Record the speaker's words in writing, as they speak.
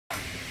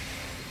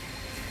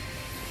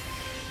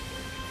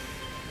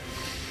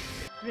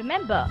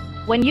Remember,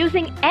 when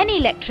using any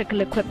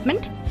electrical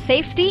equipment,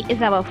 safety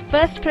is our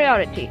first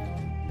priority.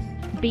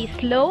 Be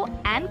slow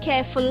and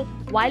careful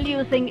while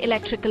using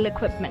electrical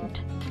equipment.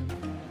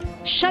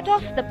 Shut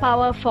off the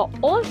power for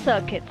all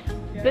circuits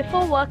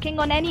before working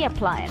on any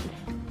appliance.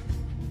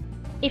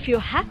 If you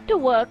have to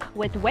work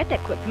with wet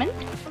equipment,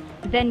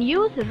 then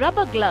use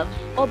rubber gloves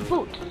or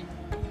boots.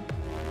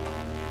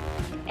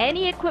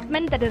 Any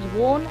equipment that is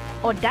worn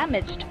or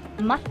damaged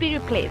must be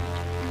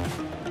replaced.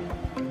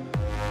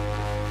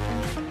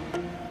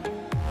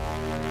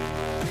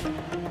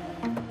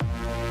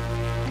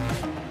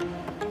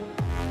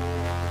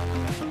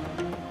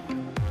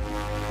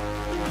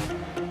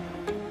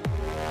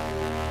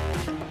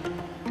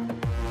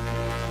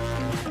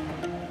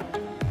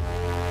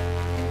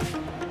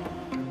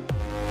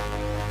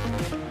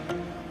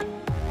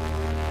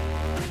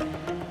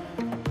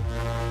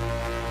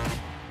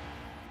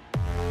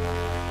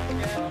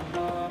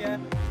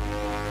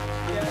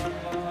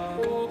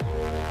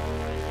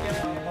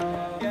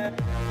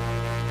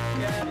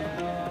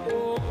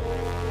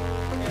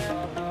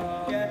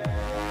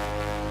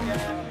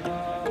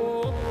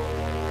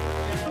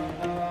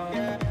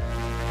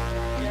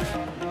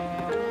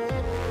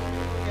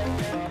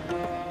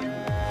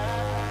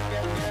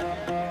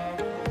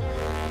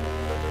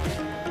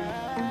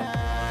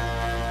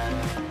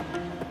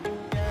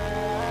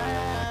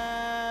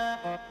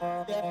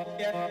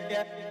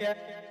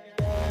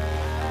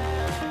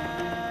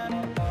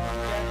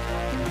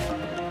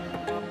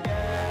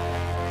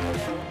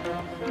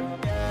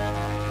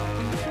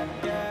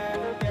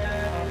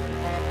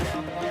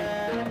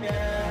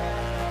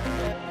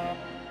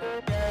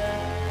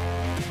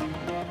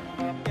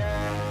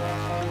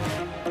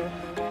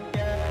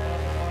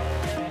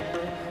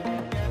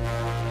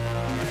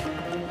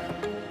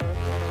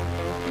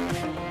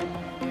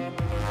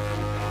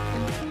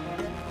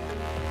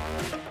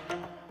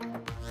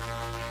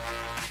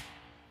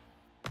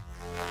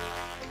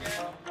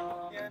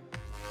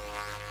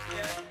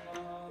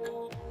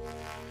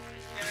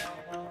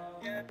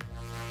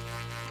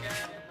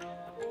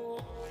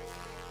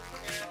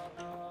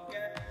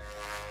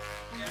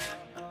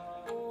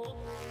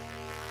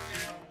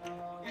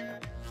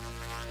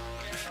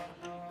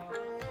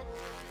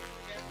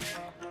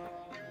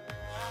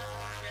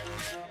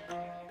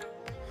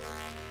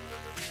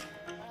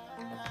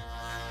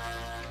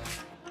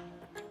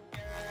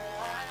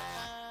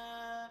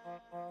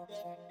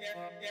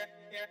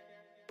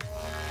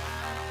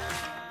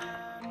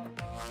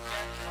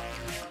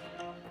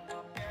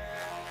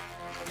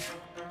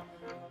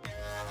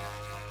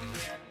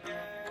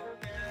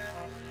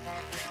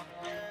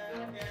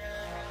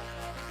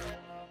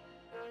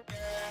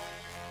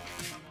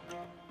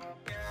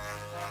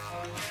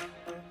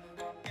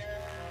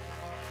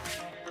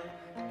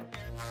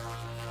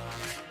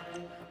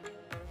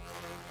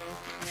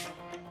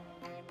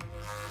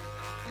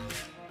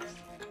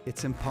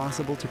 It's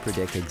impossible to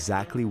predict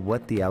exactly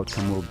what the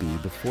outcome will be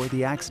before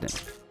the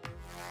accident.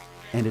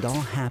 And it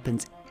all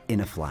happens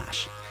in a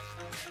flash.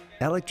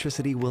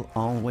 Electricity will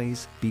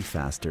always be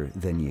faster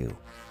than you.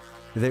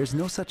 There's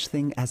no such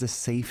thing as a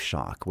safe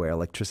shock where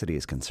electricity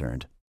is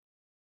concerned.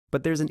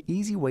 But there's an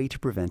easy way to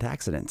prevent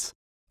accidents.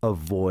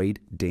 Avoid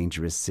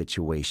dangerous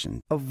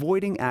situations.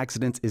 Avoiding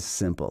accidents is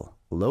simple.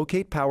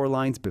 Locate power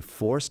lines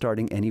before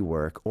starting any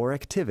work or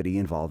activity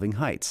involving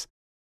heights.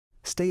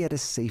 Stay at a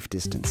safe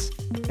distance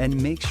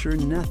and make sure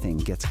nothing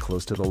gets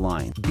close to the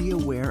line. Be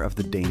aware of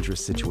the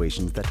dangerous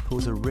situations that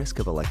pose a risk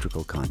of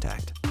electrical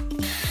contact.